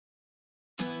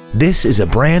This is a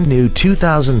brand new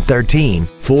 2013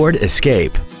 Ford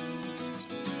Escape.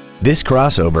 This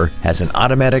crossover has an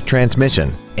automatic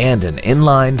transmission and an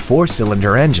inline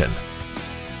 4-cylinder engine.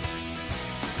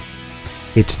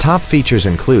 Its top features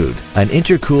include an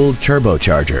intercooled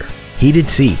turbocharger, heated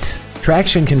seats,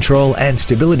 traction control and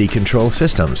stability control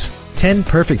systems, 10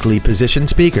 perfectly positioned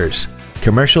speakers,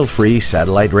 commercial-free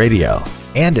satellite radio,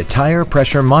 and a tire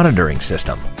pressure monitoring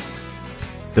system.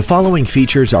 The following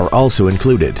features are also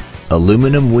included: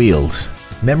 aluminum wheels,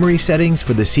 memory settings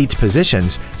for the seat's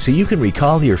positions so you can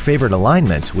recall your favorite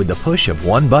alignments with the push of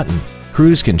one button,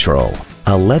 cruise control,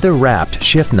 a leather-wrapped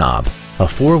shift knob, a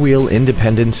 4-wheel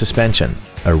independent suspension,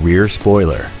 a rear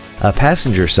spoiler, a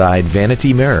passenger side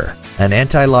vanity mirror, an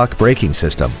anti-lock braking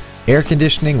system, air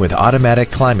conditioning with automatic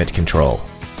climate control,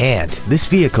 and this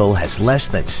vehicle has less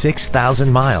than 6,000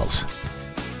 miles.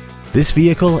 This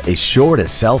vehicle is sure to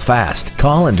sell fast.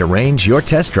 Call and arrange your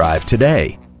test drive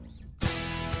today.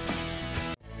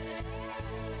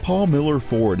 Paul Miller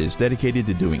Ford is dedicated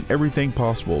to doing everything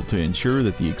possible to ensure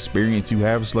that the experience you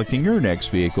have selecting your next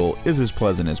vehicle is as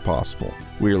pleasant as possible.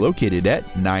 We are located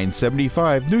at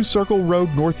 975 New Circle Road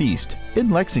Northeast in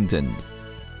Lexington.